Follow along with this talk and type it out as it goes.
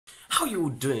How you all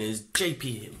doing? It's JP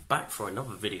here, back for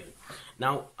another video.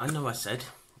 Now, I know I said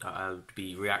that I would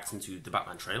be reacting to the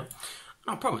Batman trailer, and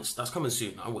I promise, that's coming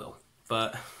soon, I will.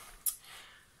 But, I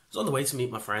was on the way to meet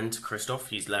my friend, Christoph,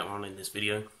 he's later on in this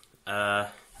video,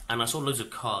 and I saw loads of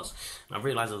cars, and I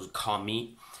realised there was a car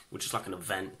meet, which is like an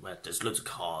event where there's loads of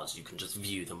cars, you can just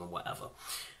view them or whatever.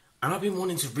 And I've been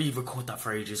wanting to re-record that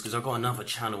for ages, because I've got another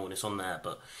channel and it's on there,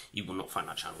 but you will not find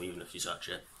that channel even if you search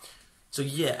it. So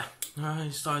yeah, I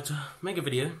decided to make a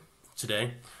video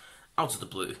today, out of the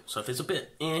blue. So if it's a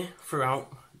bit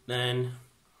throughout, then,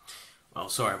 well,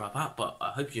 sorry about that, but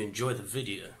I hope you enjoy the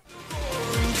video.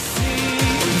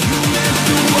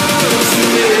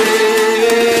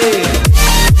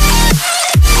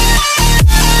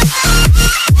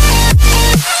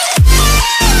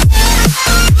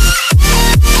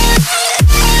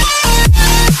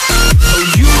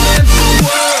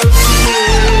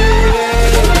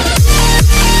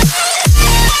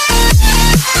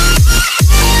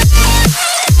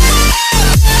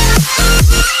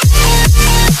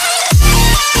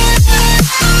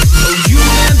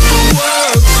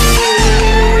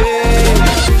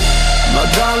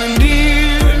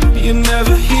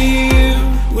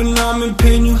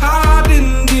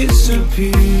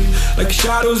 Like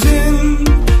shadows in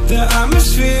the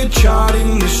atmosphere,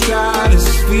 charting the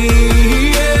stratosphere.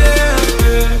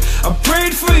 Yeah. I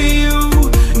prayed for you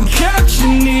and kept you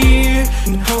near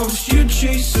in hopes you'd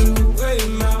chase away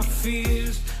my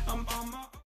fears.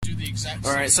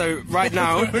 Alright, so right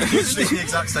now it's the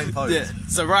exact same pose. Yeah,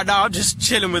 so right now I'm just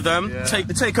chilling with them. Yeah.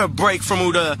 Take a break from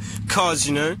all the cars,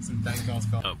 you know. Some dang cars.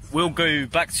 We'll go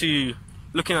back to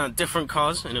looking at different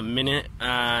cars in a minute,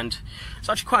 and it's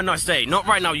actually quite a nice day. Not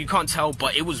right now, you can't tell,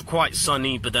 but it was quite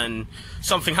sunny, but then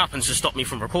something happens to stop me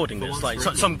from recording this. Like,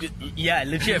 yeah,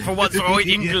 legit, for once for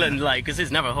England, yeah. Like, because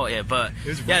it's never hot here, but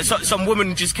yeah, some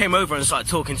woman just came over and started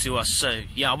talking to us, so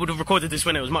yeah, I would have recorded this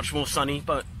when it was much more sunny,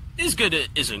 but it's good it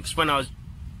isn't, because when I was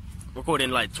recording,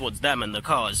 like, towards them and the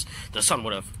cars, the sun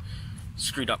would have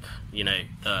screwed up, you know,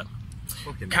 the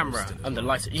camera and the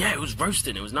lights. Yeah, it was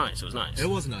roasting. It was nice. It was nice. It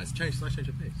was nice. Nice change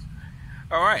of pace.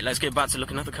 All right, let's get back to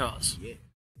looking at the cars. Yeah.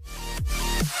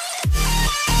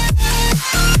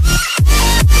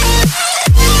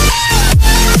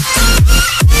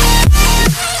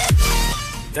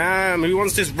 Damn, who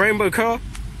wants this rainbow car?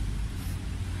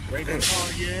 Rainbow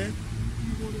car, yeah. You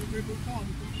want a rainbow car?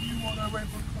 You want a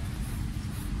rainbow car?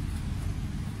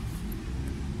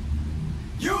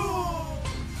 You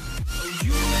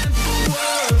meant the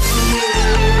world to me.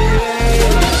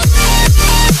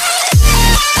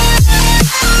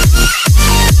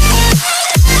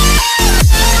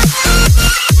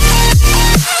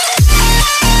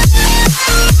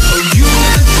 Oh, you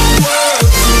meant the world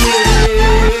to me.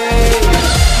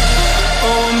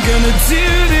 Oh, I'm gonna do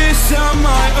this on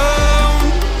my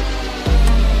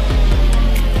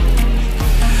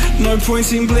own. No point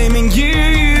in blaming you,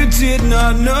 you did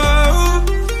not know.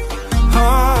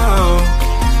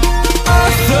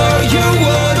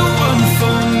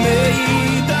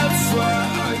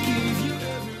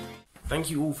 Thank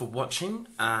you all for watching,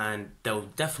 and there will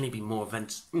definitely be more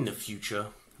events in the future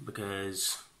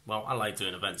because, well, I like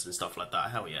doing events and stuff like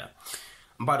that, hell yeah.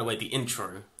 And by the way, the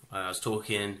intro I was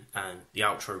talking and the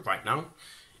outro right now,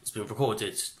 it's been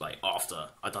recorded like after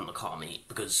I done the car meet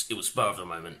because it was spur of the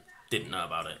moment, didn't know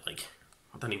about it, like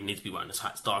I don't even need to be wearing this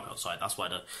hat, it's dark outside, that's why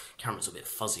the camera's a bit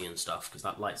fuzzy and stuff, because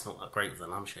that light's not that great with the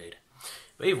lampshade.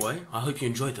 But either way, I hope you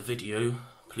enjoyed the video,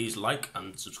 please like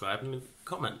and subscribe and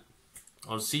comment.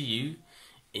 I'll see you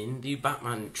in the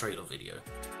Batman trailer video.